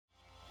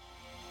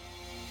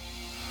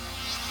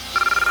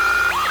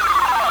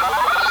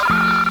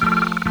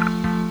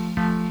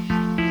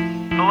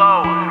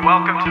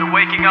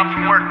Up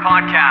From Work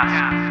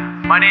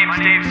podcast. My name's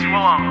Dave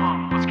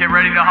Swillum. Let's get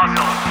ready to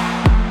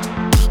hustle.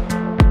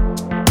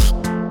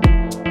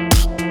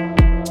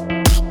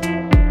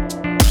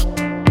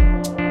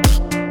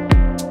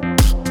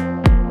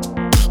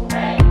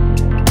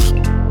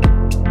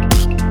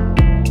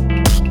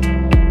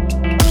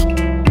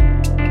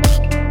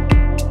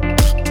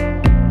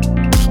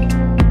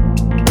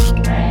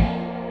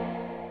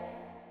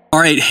 All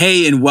right.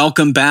 Hey, and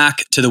welcome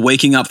back to the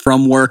Waking Up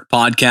From Work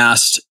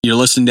podcast. You're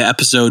listening to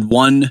episode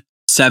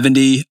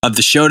 170 of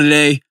the show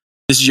today.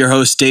 This is your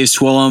host, Dave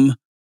Swillum.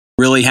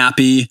 Really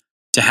happy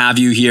to have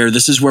you here.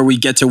 This is where we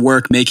get to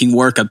work, making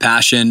work a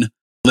passion,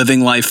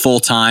 living life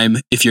full time.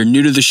 If you're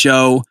new to the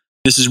show,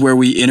 this is where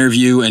we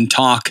interview and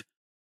talk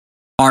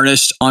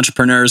artists,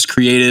 entrepreneurs,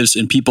 creatives,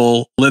 and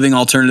people living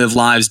alternative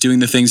lives, doing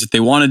the things that they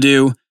want to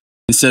do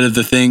instead of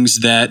the things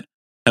that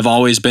have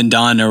always been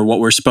done or what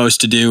we're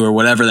supposed to do or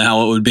whatever the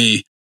hell it would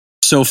be.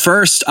 So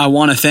first, I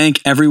want to thank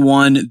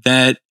everyone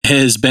that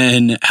has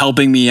been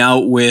helping me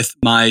out with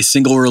my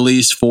single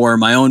release for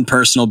my own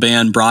personal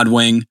band,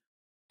 Broadwing.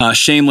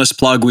 Shameless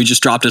plug, we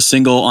just dropped a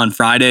single on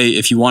Friday.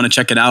 If you want to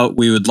check it out,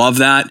 we would love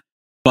that.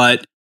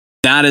 But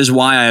that is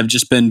why I've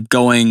just been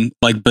going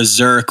like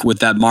berserk with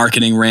that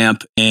marketing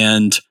ramp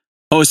and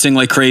posting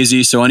like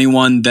crazy. So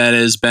anyone that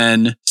has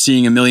been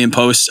seeing a million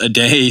posts a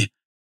day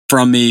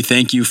from me,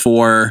 thank you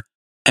for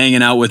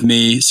hanging out with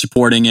me,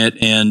 supporting it,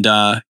 and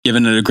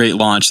giving it a great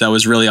launch. That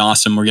was really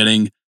awesome. We're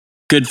getting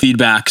good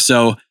feedback.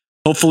 So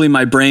hopefully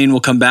my brain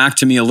will come back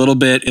to me a little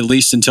bit, at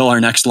least until our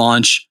next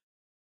launch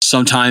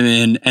sometime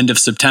in end of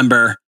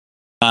September.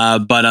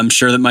 But I'm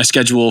sure that my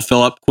schedule will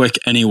fill up quick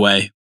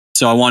anyway.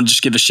 So I want to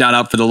just give a shout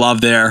out for the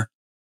love there.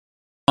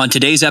 On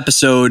today's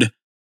episode,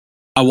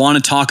 I want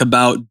to talk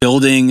about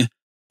building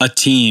a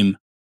team.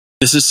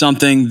 This is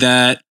something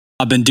that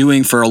I've been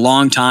doing for a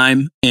long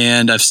time,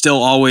 and I've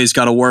still always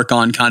got to work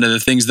on kind of the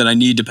things that I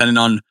need depending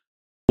on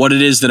what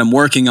it is that I'm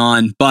working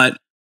on. But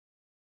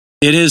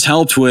it has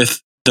helped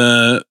with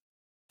the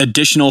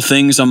additional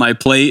things on my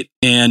plate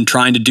and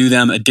trying to do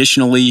them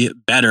additionally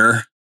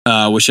better,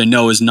 which I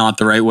know is not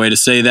the right way to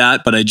say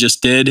that, but I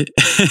just did.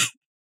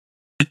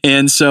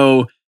 And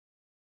so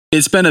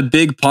it's been a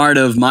big part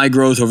of my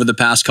growth over the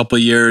past couple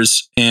of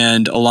years,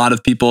 and a lot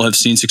of people have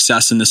seen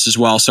success in this as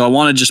well. So I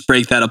want to just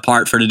break that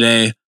apart for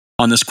today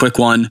on this quick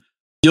one.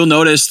 You'll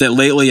notice that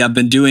lately I've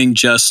been doing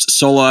just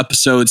solo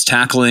episodes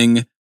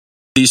tackling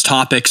these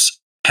topics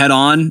head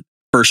on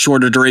for a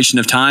shorter duration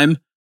of time.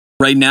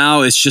 Right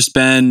now, it's just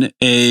been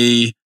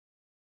a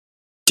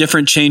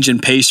different change in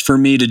pace for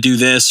me to do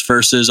this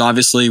versus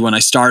obviously when I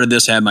started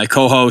this, I had my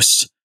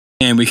co-host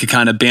and we could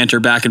kind of banter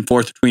back and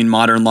forth between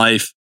modern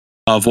life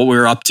of what we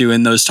were up to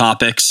in those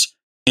topics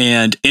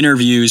and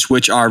interviews,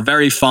 which are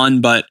very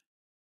fun, but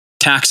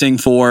taxing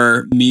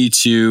for me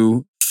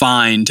to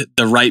find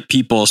the right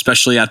people,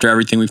 especially after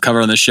everything we've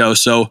covered on the show.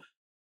 So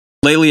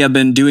lately I've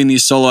been doing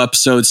these solo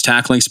episodes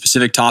tackling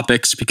specific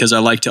topics because I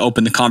like to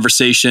open the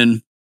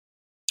conversation,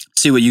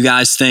 see what you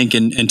guys think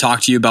and talk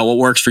to you about what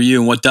works for you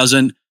and what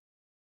doesn't.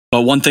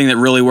 But one thing that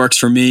really works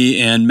for me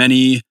and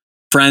many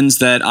friends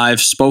that I've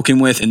spoken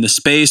with in the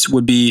space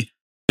would be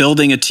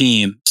building a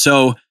team.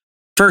 So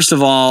first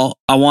of all,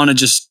 I want to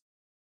just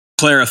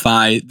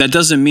clarify that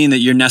doesn't mean that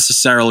you're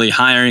necessarily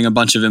hiring a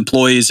bunch of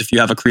employees if you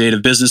have a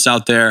creative business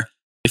out there.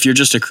 If you're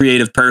just a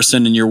creative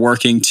person and you're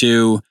working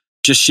to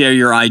just share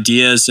your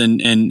ideas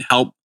and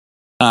help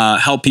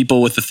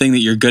people with the thing that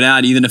you're good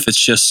at, even if it's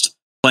just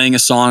playing a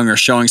song or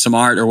showing some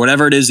art or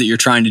whatever it is that you're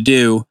trying to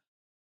do,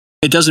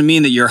 it doesn't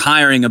mean that you're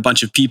hiring a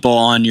bunch of people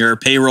on your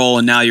payroll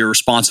and now you're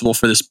responsible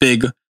for this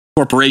big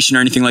corporation or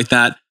anything like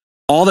that.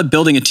 All that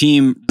building a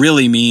team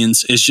really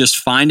means is just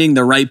finding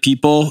the right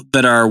people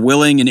that are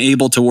willing and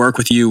able to work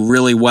with you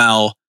really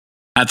well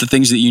at the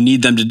things that you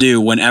need them to do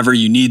whenever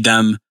you need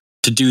them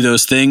to do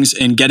those things,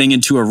 and getting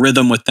into a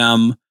rhythm with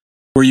them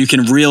where you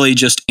can really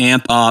just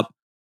amp up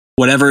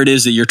whatever it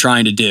is that you're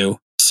trying to do.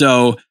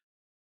 So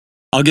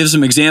I'll give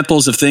some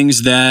examples of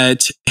things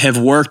that have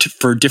worked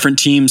for different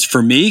teams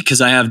for me, because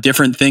I have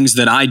different things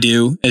that I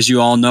do, as you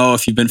all know,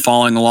 if you've been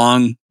following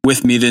along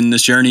with me in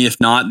this journey.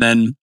 If not,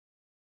 then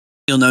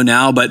you'll know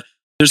now. But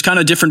there's kind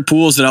of different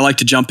pools that I like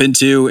to jump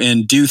into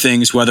and do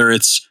things, whether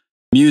it's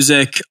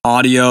music,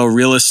 audio,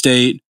 real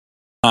estate,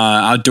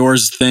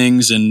 outdoors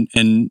things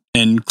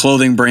and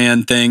clothing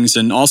brand things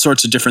and all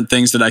sorts of different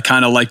things that I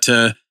kind of like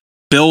to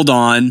build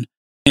on.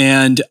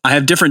 And I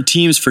have different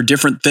teams for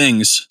different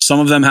things.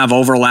 Some of them have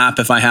overlap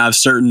if I have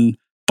certain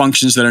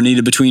functions that are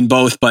needed between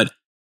both. But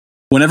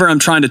whenever I'm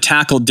trying to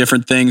tackle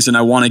different things and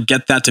I want to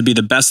get that to be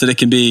the best that it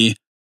can be,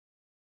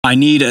 I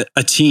need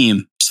a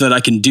team so that I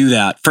can do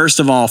that.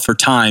 First of all, for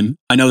time,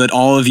 I know that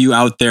all of you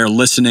out there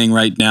listening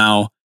right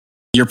now,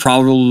 you're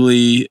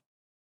probably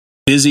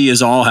busy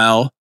as all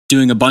hell,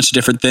 doing a bunch of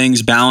different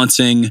things,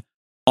 balancing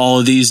all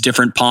of these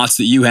different pots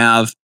that you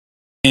have.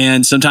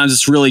 And sometimes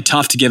it's really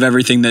tough to give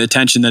everything the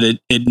attention that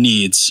it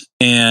needs.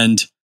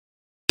 And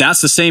that's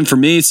the same for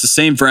me. It's the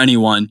same for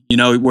anyone. You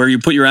know, where you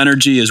put your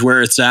energy is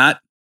where it's at.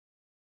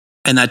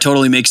 And that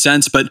totally makes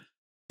sense. But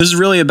this is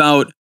really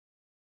about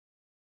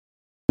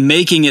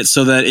making it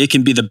so that it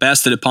can be the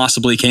best that it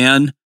possibly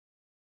can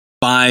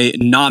by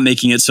not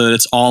making it so that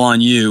it's all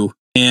on you.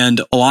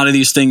 And a lot of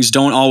these things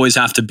don't always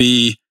have to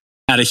be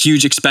at a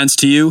huge expense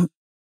to you.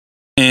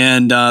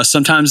 And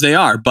sometimes they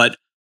are, but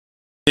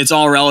it's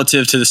all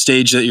relative to the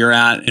stage that you're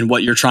at and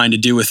what you're trying to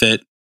do with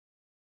it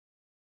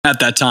at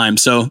that time.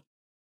 So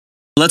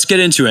let's get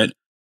into it.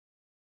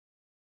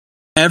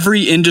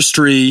 Every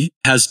industry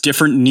has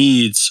different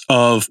needs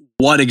of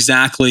what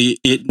exactly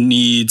it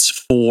needs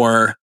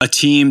for a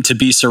team to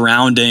be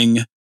surrounding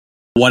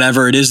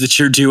whatever it is that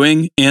you're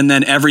doing. And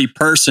then every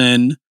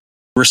person,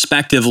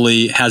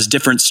 respectively, has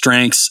different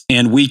strengths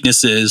and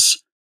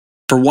weaknesses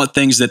for what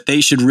things that they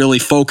should really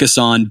focus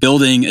on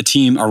building a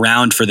team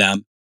around for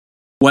them.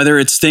 Whether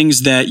it's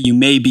things that you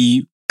may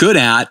be good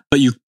at, but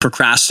you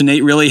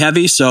procrastinate really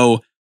heavy,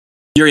 so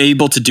you're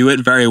able to do it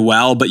very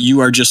well, but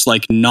you are just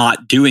like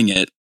not doing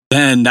it,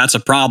 then that's a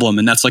problem.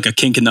 And that's like a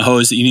kink in the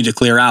hose that you need to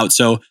clear out.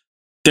 So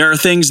there are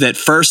things that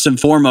first and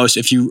foremost,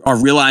 if you are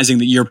realizing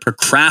that you're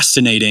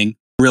procrastinating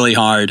really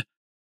hard,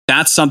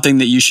 that's something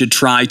that you should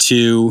try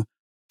to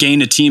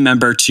gain a team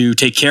member to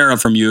take care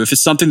of from you. If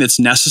it's something that's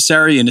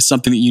necessary and it's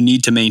something that you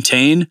need to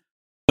maintain,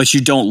 but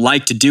you don't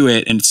like to do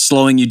it and it's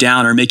slowing you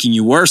down or making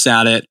you worse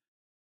at it,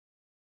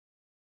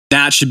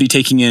 that should be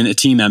taking in a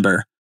team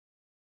member.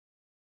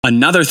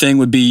 Another thing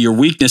would be your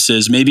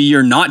weaknesses. Maybe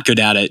you're not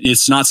good at it.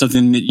 It's not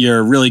something that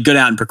you're really good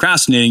at and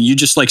procrastinating. You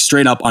just like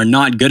straight up are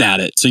not good at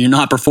it. So you're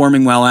not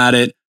performing well at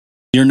it.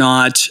 You're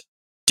not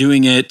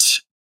doing it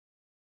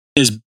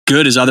as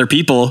good as other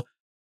people.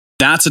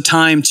 That's a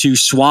time to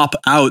swap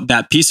out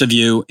that piece of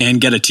you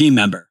and get a team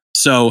member.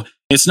 So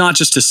it's not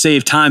just to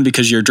save time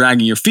because you're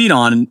dragging your feet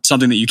on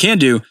something that you can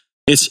do.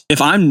 It's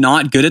if I'm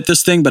not good at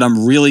this thing, but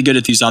I'm really good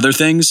at these other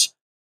things,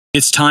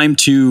 it's time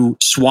to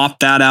swap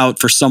that out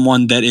for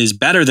someone that is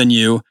better than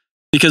you,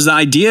 because the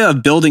idea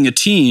of building a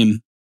team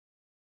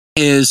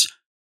is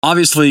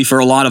obviously for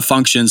a lot of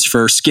functions,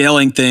 for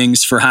scaling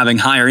things, for having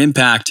higher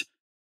impact.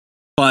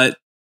 But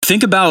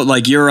think about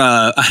like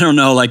I don't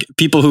know, like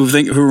people who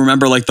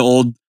remember like the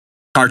old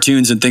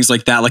cartoons and things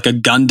like that, like a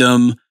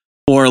Gundam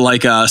or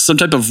like some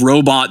type of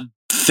robot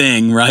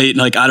thing, right?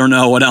 Like, I don't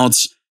know what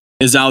else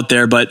is out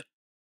there, but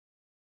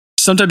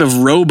some type of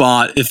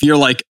robot, if you're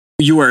like,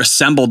 you were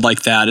assembled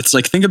like that. It's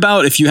like, think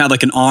about if you had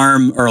like an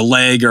arm or a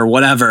leg or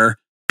whatever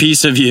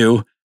piece of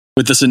you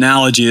with this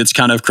analogy, it's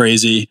kind of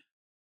crazy,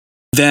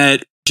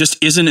 that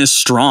just isn't as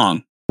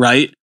strong,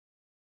 right?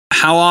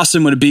 How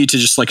awesome would it be to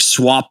just like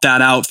swap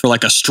that out for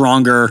like a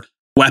stronger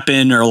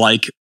weapon or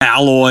like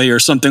alloy or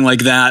something like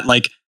that?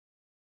 Like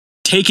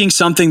taking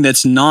something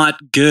that's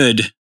not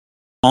good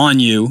on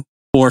you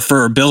or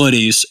for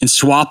abilities and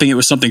swapping it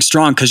with something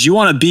strong, because you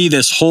want to be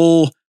this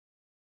whole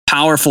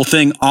powerful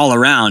thing all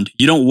around.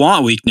 You don't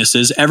want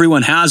weaknesses.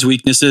 Everyone has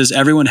weaknesses.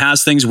 Everyone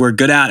has things we're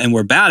good at and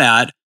we're bad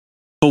at.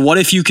 But what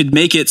if you could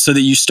make it so that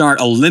you start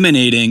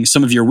eliminating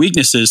some of your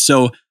weaknesses?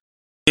 So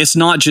it's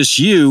not just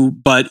you,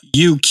 but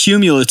you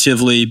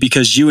cumulatively,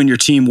 because you and your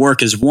team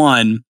work as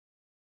one,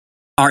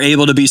 are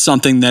able to be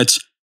something that's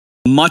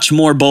much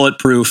more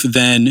bulletproof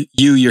than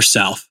you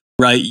yourself,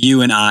 right?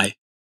 You and I.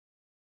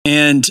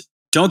 And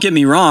don't get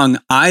me wrong,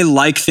 I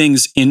like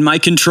things in my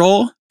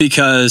control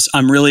because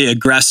I'm really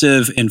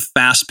aggressive and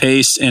fast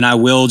paced, and I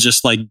will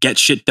just like get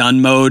shit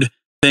done mode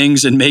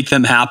things and make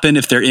them happen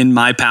if they're in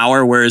my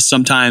power. Whereas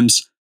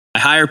sometimes I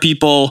hire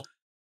people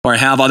or I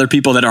have other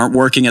people that aren't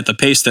working at the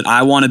pace that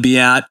I want to be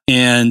at,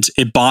 and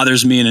it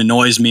bothers me and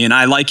annoys me. And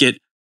I like it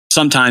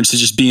sometimes to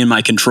just be in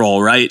my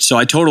control, right? So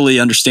I totally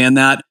understand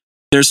that.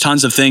 There's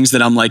tons of things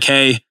that I'm like,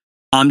 hey,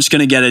 I'm just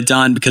going to get it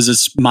done because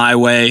it's my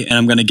way and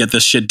I'm going to get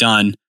this shit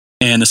done.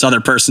 And this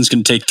other person's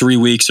going to take 3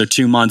 weeks or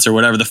 2 months or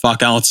whatever the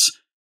fuck else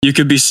you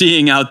could be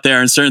seeing out there,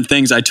 and certain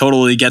things. I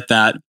totally get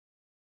that.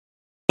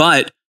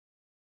 But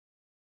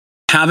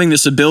having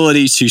this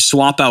ability to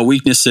swap out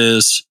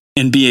weaknesses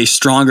and be a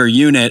stronger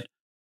unit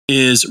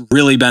is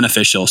really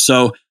beneficial.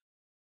 So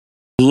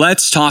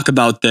let's talk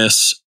about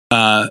this.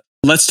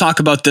 Let's talk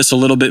about this a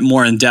little bit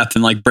more in depth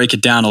and like break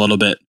it down a little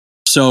bit.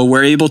 So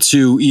we're able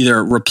to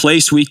either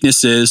replace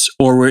weaknesses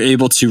or we're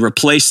able to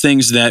replace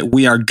things that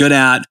we are good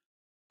at,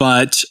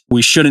 but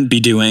we shouldn't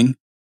be doing.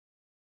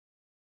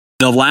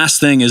 The last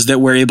thing is that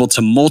we're able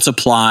to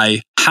multiply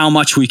how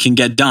much we can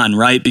get done,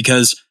 right?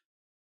 Because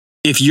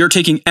if you're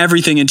taking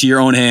everything into your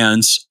own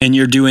hands and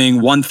you're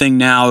doing one thing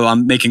now,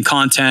 I'm making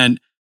content,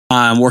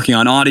 I'm working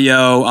on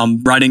audio,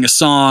 I'm writing a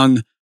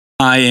song,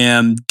 I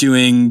am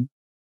doing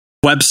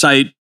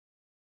website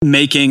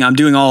making, I'm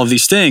doing all of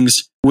these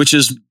things, which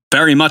is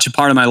very much a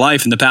part of my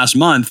life in the past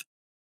month.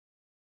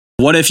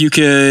 What if you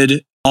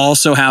could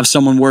also have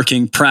someone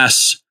working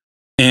press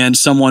and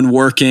someone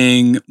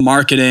working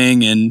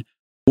marketing and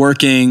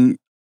working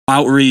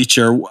outreach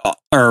or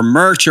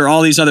merch or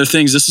all these other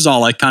things? This is all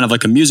like kind of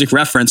like a music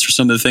reference for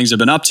some of the things I've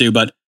been up to.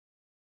 But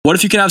what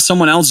if you could have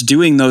someone else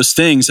doing those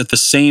things at the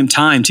same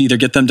time to either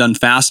get them done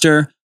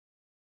faster,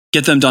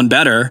 get them done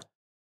better,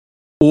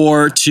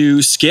 or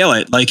to scale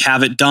it, like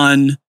have it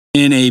done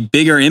in a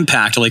bigger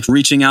impact, like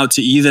reaching out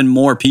to even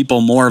more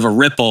people, more of a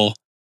ripple,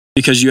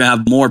 because you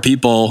have more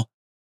people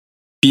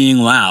being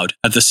loud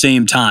at the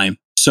same time.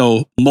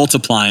 So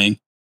multiplying.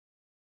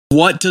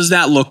 What does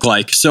that look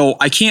like? So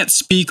I can't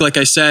speak, like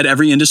I said,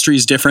 every industry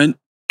is different.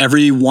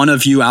 Every one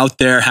of you out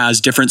there has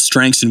different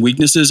strengths and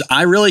weaknesses.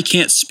 I really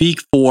can't speak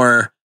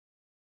for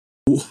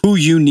who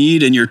you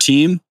need in your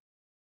team.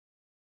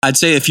 I'd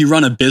say if you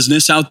run a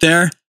business out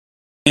there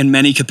in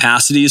many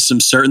capacities, some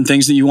certain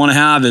things that you want to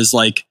have is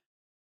like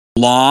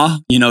law,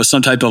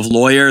 some type of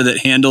lawyer that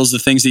handles the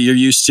things that you're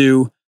used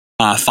to,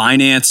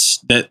 finance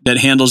that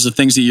handles the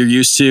things that you're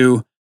used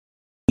to,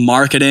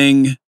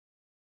 marketing,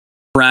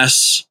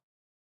 press,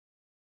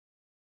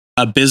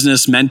 a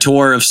business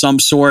mentor of some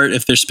sort,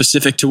 if they're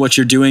specific to what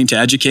you're doing to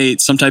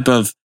educate, some type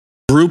of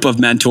group of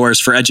mentors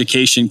for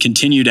education,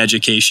 continued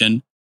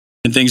education,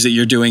 and things that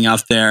you're doing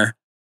out there.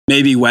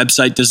 Maybe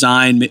website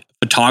design,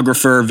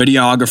 photographer,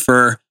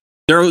 videographer.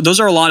 Those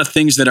are a lot of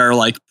things that are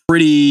like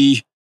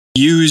pretty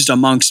used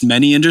amongst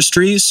many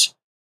industries,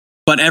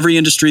 but every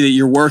industry that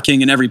you're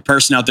working and every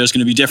person out there is going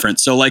to be different.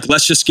 So like,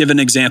 let's just give an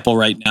example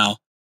right now.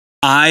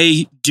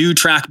 I do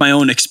track my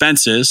own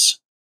expenses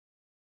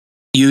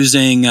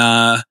using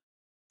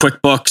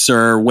QuickBooks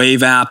or Wave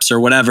apps or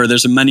whatever.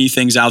 There's many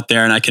things out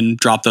there, and I can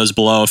drop those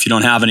below if you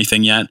don't have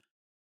anything yet.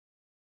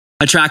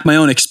 I track my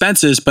own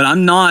expenses, but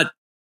I'm not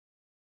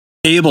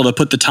able to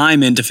put the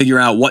time in to figure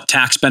out what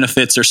tax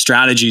benefits or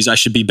strategies I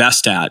should be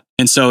best at.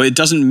 And so it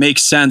doesn't make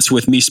sense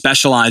with me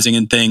specializing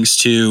in things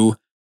to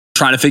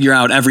try to figure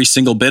out every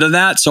single bit of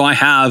that. So I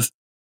have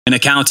an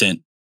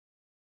accountant,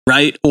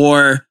 right?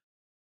 Or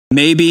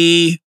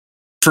maybe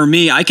for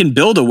me, I can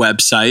build a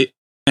website,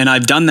 and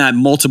I've done that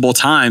multiple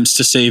times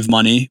to save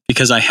money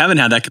because I haven't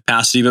had that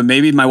capacity, but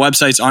maybe my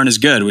websites aren't as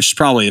good, which is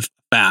probably a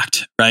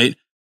fact, right?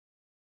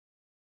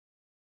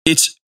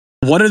 It's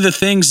what are the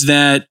things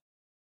that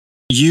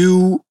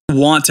you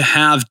want to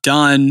have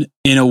done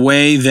in a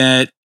way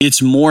that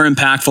it's more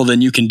impactful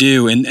than you can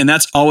do. And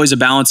that's always a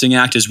balancing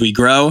act as we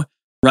grow,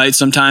 right?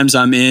 Sometimes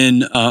I'm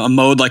in a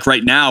mode like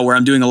right now where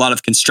I'm doing a lot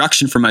of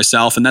construction for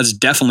myself, and that's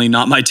definitely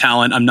not my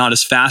talent. I'm not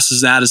as fast as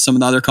that as some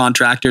of the other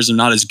contractors. I'm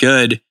not as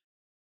good.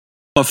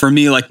 But for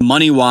me, like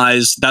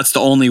money-wise, that's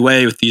the only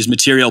way with these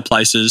material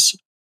prices.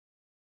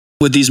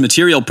 With these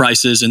material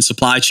prices and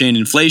supply chain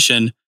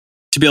inflation,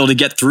 to be able to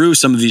get through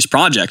some of these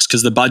projects,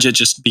 because the budget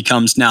just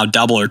becomes now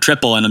double or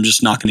triple, and I'm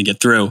just not going to get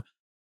through.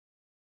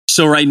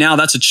 So right now,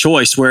 that's a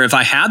choice where if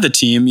I had the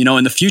team,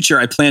 in the future,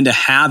 I plan to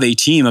have a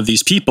team of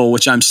these people,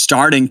 which I'm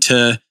starting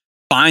to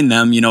find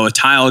them, a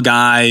tile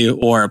guy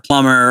or a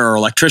plumber or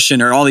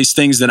electrician or all these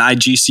things that I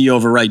GC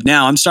over right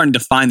now. I'm starting to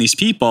find these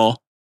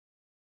people.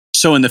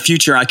 So in the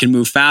future, I can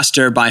move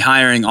faster by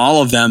hiring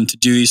all of them to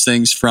do these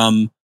things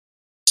from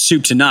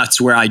soup to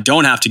nuts, where I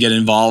don't have to get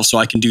involved, so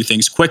I can do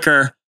things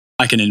quicker.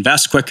 I can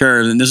invest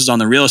quicker. And this is on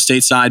the real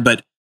estate side,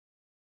 but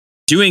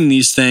doing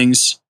these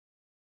things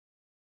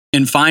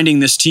and finding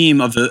this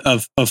team of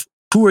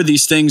who are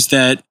these things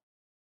that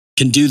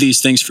can do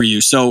these things for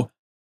you. So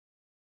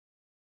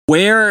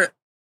where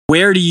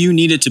do you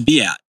need it to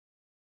be at?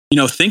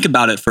 Think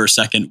about it for a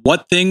second.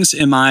 What things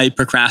am I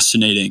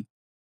procrastinating?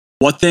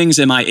 What things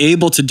am I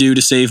able to do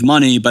to save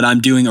money, but I'm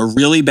doing a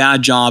really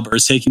bad job, or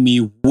it's taking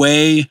me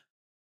way,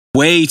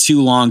 way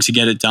too long to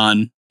get it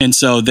done? And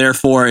so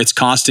therefore it's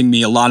costing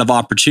me a lot of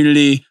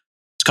opportunity.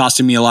 It's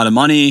costing me a lot of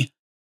money.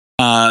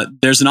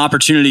 There's an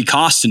opportunity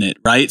cost in it,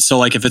 right? So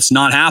like if it's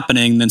not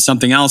happening, then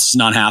something else is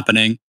not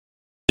happening.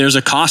 There's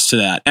a cost to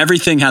that.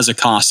 Everything has a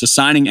cost.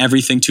 Assigning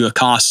everything to a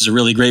cost is a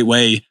really great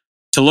way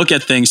to look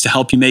at things to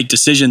help you make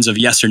decisions of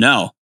yes or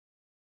no.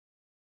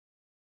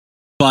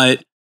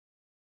 But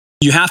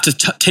you have to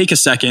take a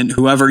second,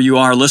 whoever you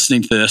are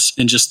listening to this,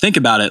 and just think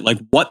about it. Like,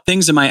 what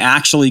things am I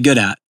actually good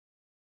at?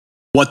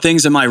 What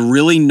things am I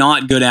really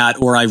not good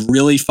at, or I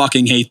really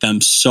fucking hate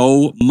them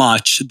so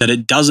much that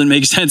it doesn't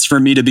make sense for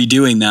me to be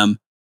doing them?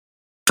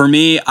 For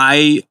me,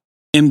 I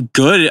am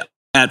good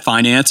at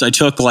finance. I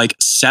took like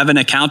 7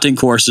 accounting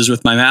courses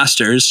with my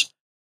master's.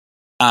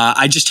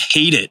 I just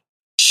hate it.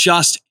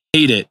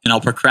 And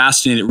I'll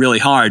procrastinate it really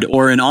hard.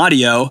 Or in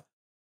audio,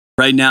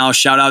 right now,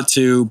 shout out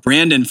to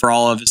Brandon for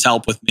all of his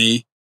help with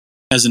me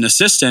as an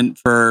assistant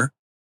for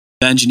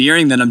the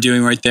engineering that I'm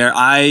doing right there.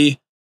 I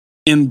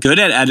am good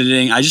at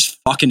editing. I just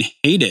fucking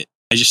hate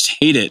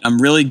it.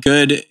 I'm really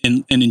good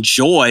and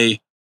enjoy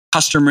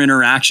customer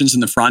interactions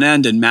in the front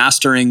end and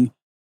mastering,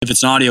 if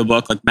it's an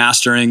audiobook, like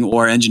mastering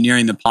or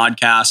engineering the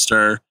podcast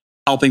or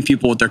helping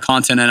people with their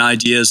content and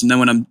ideas. And then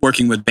when I'm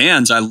working with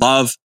bands, I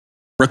love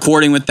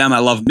recording with them. I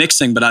love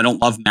mixing, but I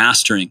don't love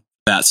mastering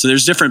that. So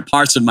there's different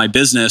parts of my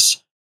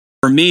business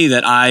for me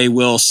that I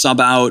will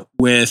sub out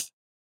with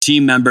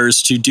team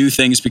members to do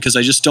things because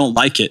I just don't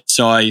like it.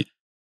 So I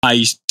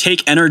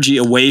take energy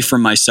away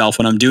from myself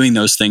when I'm doing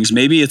those things.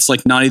 Maybe it's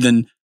like not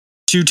even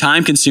too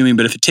time consuming,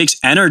 but if it takes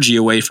energy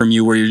away from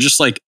you where you're just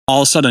like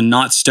all of a sudden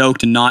not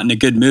stoked and not in a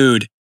good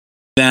mood,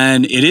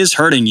 then it is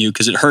hurting you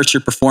because it hurts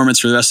your performance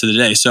for the rest of the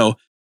day. So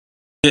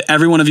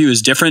every one of you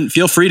is different.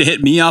 Feel free to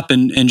hit me up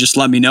and just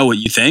let me know what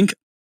you think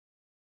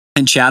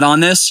and chat on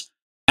this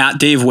at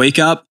Dave Wake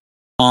Up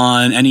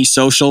on any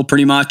social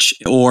pretty much,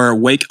 or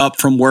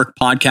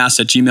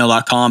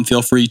wakeupfromworkpodcast@gmail.com.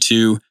 Feel free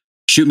to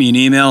shoot me an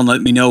email and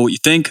let me know what you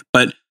think.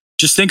 But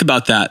just think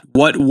about that.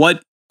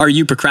 What are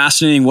you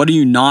procrastinating? What are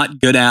you not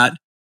good at?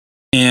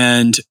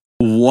 And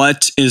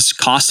what is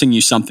costing you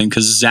something?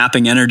 Because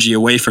zapping energy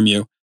away from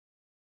you.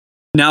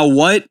 Now,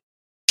 what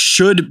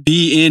should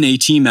be in a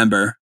team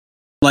member?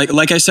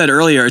 Like I said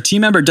earlier, a team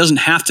member doesn't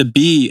have to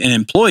be an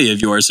employee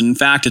of yours. And in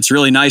fact, it's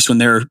really nice when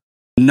they're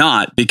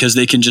not, because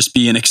they can just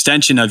be an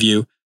extension of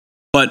you.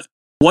 But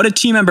what a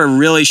team member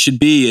really should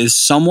be is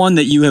someone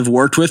that you have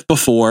worked with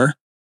before,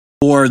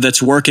 or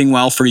that's working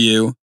well for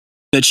you,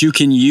 that you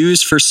can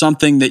use for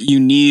something that you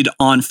need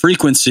on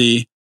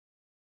frequency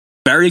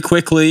very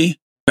quickly,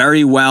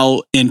 very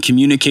well, and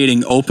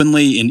communicating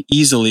openly and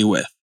easily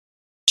with.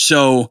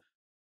 So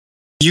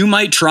you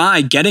might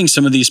try getting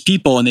some of these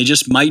people and they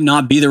just might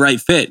not be the right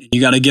fit. You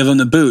got to give them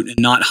the boot and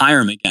not hire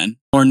them again,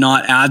 or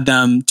not add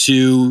them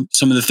to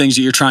some of the things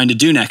that you're trying to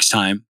do next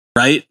time,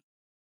 right?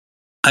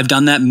 I've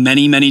done that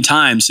many, many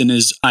times. And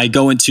as I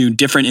go into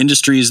different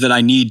industries that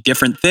I need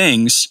different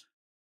things,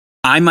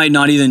 I might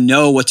not even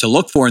know what to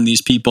look for in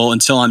these people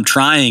until I'm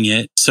trying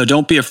it. So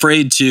don't be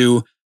afraid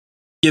to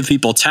give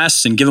people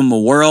tests and give them a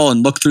whirl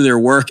and look through their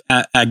work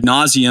ad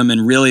nauseum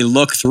and really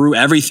look through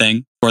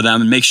everything for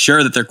them and make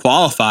sure that they're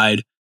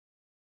qualified.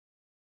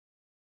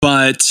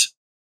 But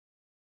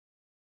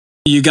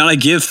you got to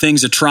give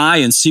things a try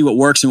and see what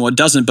works and what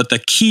doesn't. But the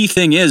key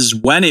thing is,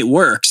 when it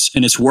works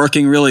and it's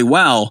working really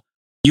well,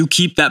 you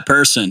keep that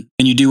person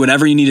and you do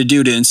whatever you need to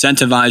do to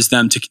incentivize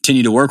them to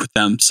continue to work with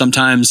them.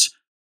 Sometimes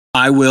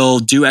I will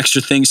do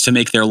extra things to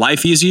make their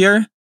life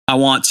easier. I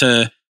want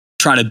to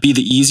try to be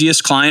the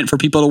easiest client for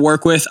people to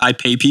work with. I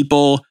pay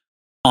people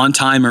on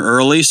time or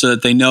early so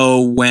that they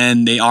know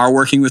when they are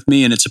working with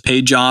me and it's a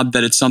paid job,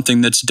 that it's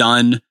something that's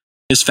done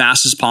as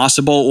fast as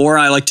possible. Or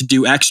I like to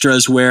do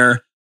extras where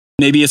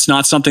maybe it's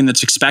not something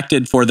that's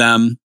expected for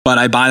them, but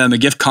I buy them a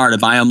gift card, I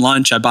buy them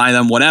lunch, I buy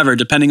them whatever,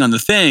 depending on the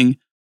thing,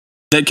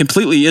 that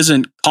completely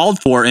isn't called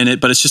for in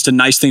it, but it's just a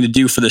nice thing to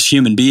do for this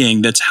human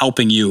being that's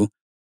helping you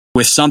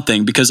with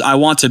something. Because I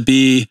want to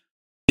be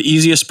the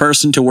easiest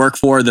person to work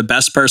for, the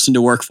best person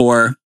to work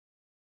for,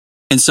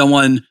 and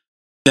someone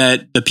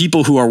that the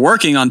people who are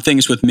working on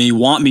things with me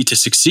want me to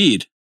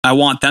succeed. I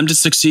want them to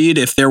succeed.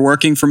 If they're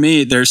working for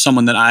me, there's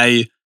someone that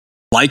I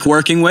like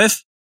working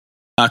with,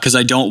 because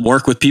I don't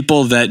work with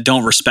people that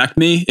don't respect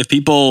me. If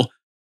people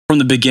from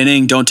the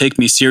beginning don't take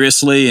me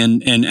seriously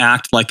and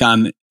act like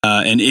I'm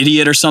an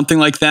idiot or something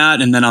like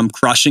that, and then I'm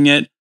crushing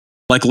it,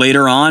 like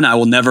later on, I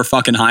will never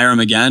fucking hire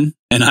them again.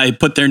 And I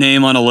put their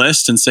name on a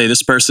list and say,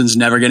 this person's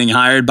never getting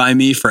hired by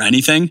me for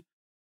anything,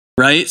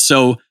 right?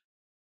 So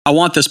I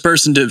want this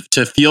person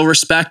to feel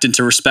respect and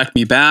to respect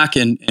me back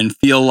and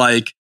feel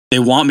like they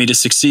want me to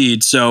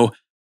succeed. So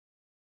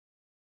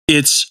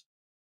it's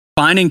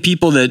finding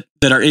people that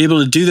are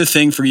able to do the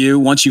thing for you.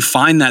 Once you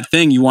find that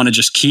thing, you want to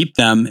just keep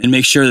them and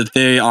make sure that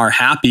they are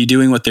happy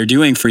doing what they're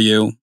doing for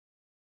you.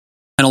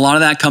 And a lot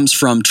of that comes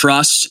from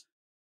trust.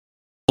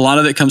 A lot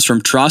of it comes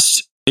from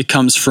trust. It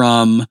comes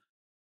from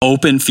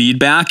open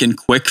feedback and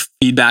quick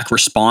feedback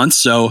response.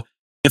 So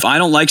if I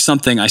don't like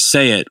something, I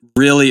say it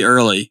really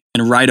early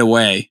and right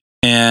away.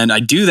 And I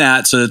do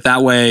that so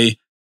that way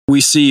we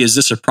see, is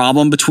this a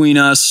problem between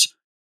us?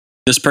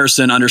 This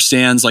person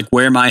understands like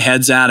where my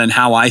head's at and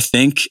how I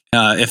think.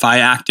 If I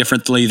act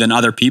differently than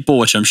other people,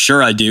 which I'm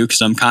sure I do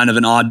because I'm kind of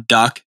an odd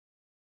duck,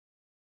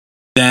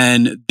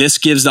 then this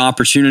gives the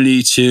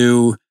opportunity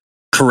to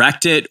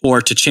correct it or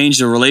to change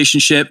the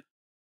relationship.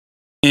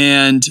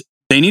 And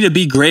they need to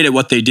be great at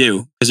what they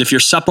do. Because if you're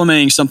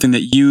supplementing something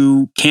that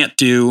you can't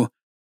do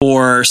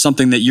or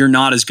something that you're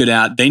not as good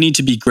at, they need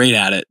to be great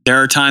at it.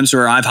 There are times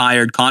where I've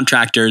hired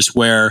contractors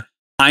where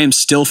I am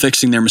still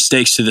fixing their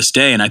mistakes to this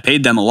day, and I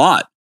paid them a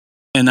lot.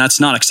 And that's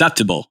not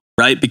acceptable,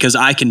 right? Because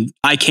I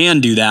can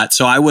do that.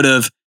 So I would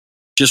have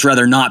just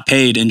rather not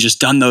paid and just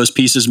done those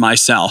pieces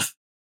myself.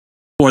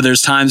 Or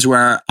there's times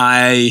where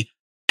I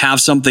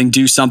have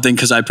do something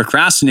because I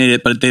procrastinate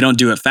it, but they don't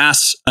do it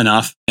fast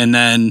enough. And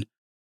then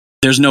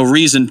there's no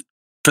reason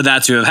for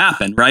that to have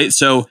happened, right?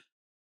 So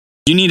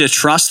you need to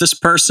trust this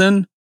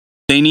person.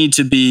 They need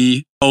to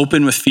be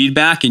open with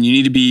feedback, and you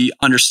need to be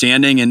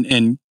understanding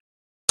and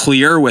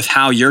clear with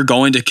how you're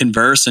going to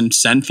converse and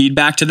send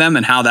feedback to them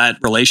and how that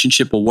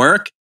relationship will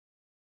work.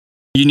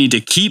 You need to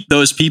keep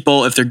those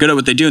people if they're good at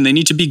what they do, and they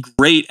need to be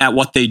great at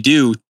what they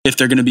do if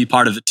they're going to be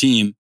part of the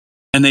team.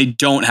 And they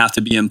don't have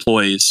to be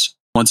employees.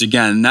 Once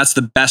again, and that's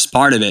the best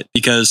part of it,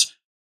 because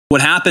what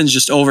happens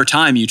just over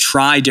time, you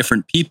try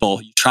different people.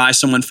 You try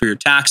someone for your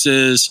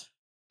taxes,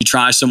 you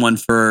try someone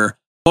for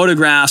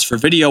photographs, for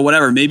video,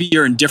 whatever. Maybe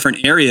you're in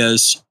different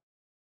areas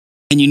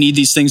and you need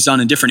these things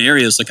done in different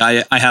areas. Like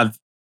I have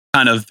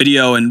kind of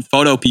video and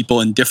photo people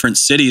in different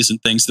cities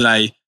and things that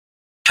I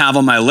have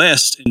on my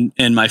list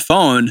in my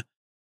phone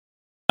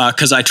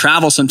because I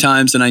travel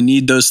sometimes and I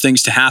need those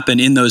things to happen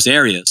in those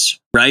areas,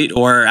 right?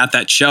 Or at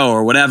that show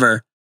or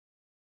whatever.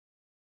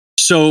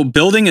 So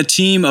building a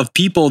team of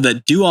people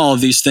that do all of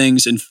these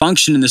things and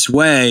function in this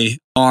way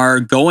are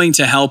going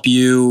to help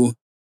you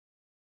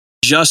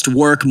just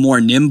work more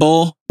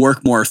nimble,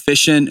 work more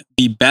efficient,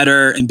 be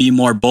better, and be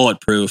more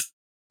bulletproof.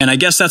 And I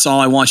guess that's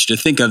all I want you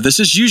to think of. This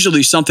is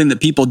usually something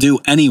that people do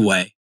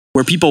anyway,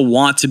 where people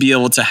want to be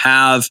able to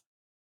have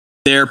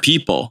their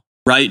people,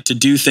 right? To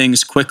do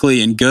things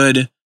quickly and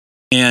good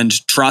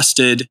and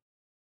trusted.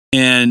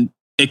 And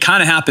it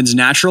kind of happens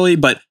naturally,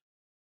 but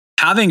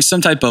having some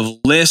type of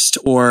list,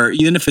 or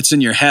even if it's in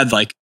your head,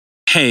 like,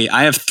 hey,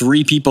 I have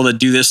 3 people that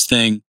do this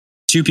thing,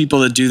 2 people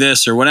that do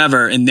this or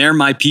whatever, and they're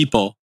my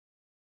people,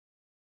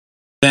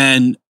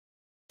 then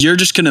you're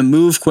just going to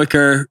move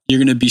quicker. You're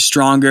going to be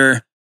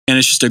stronger. And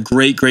it's just a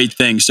great, great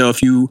thing. So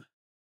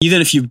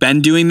even if you've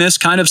been doing this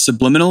kind of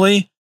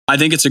subliminally, I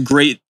think it's a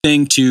great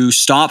thing to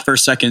stop for a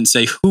second and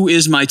say, who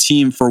is my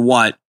team for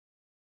what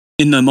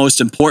in the most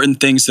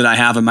important things that I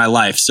have in my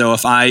life? So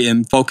if I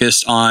am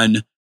focused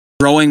on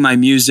growing my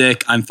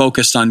music, I'm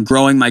focused on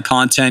growing my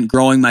content,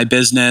 growing my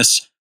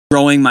business,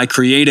 growing my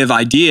creative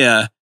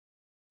idea,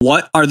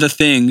 what are the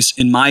things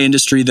in my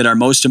industry that are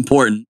most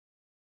important?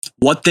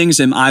 What things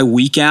am I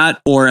weak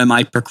at, or am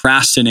I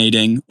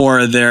procrastinating, or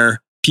are there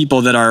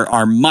people that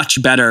are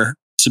much better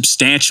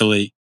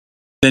substantially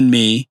than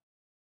me?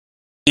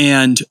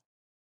 And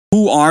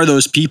who are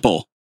those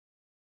people?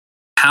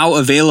 How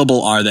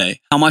available are they?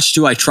 How much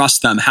do I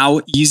trust them?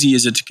 How easy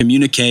is it to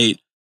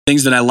communicate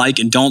things that I like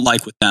and don't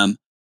like with them?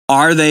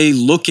 Are they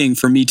looking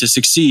for me to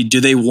succeed? Do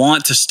they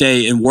want to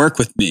stay and work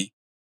with me?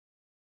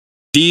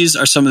 These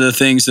are some of the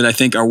things that I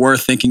think are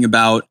worth thinking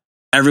about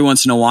every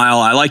once in a while.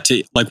 I like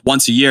to, like,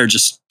 once a year,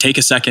 just take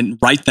a second,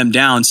 write them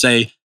down,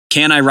 say,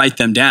 can I write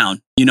them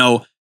down?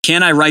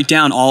 Can I write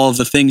down all of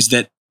the things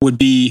that would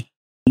be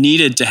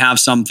needed to have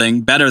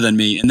something better than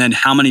me? And then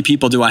how many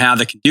people do I have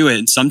that can do it?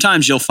 And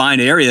sometimes you'll find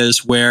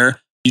areas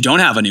where you don't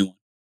have anyone.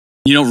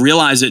 You don't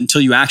realize it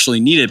until you actually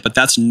need it, but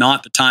that's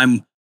not the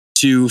time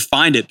to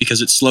find it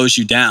because it slows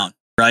you down,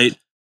 right?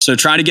 So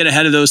try to get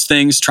ahead of those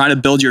things, try to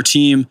build your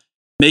team,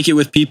 make it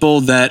with people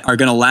that are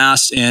going to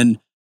last. And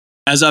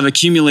as I've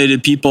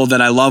accumulated people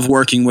that I love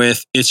working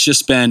with, it's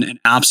just been an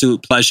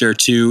absolute pleasure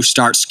to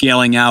start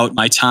scaling out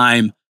my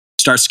time,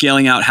 start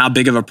scaling out how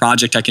big of a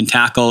project I can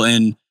tackle,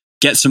 and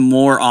get some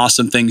more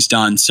awesome things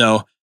done.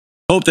 So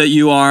hope that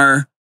you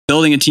are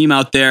building a team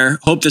out there.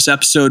 Hope this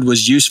episode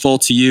was useful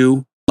to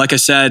you. Like I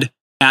said,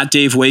 at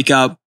Dave Wake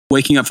Up,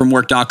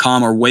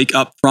 wakingupfromwork.com, or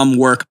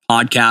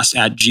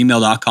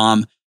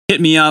wakeupfromworkpodcast@gmail.com.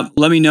 Hit me up.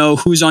 Let me know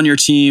who's on your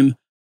team,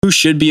 who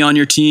should be on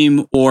your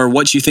team, or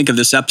what you think of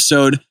this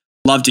episode.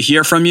 Love to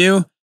hear from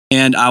you,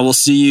 and I will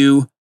see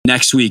you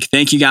next week.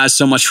 Thank you guys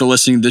so much for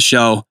listening to the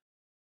show.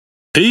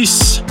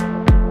 Peace.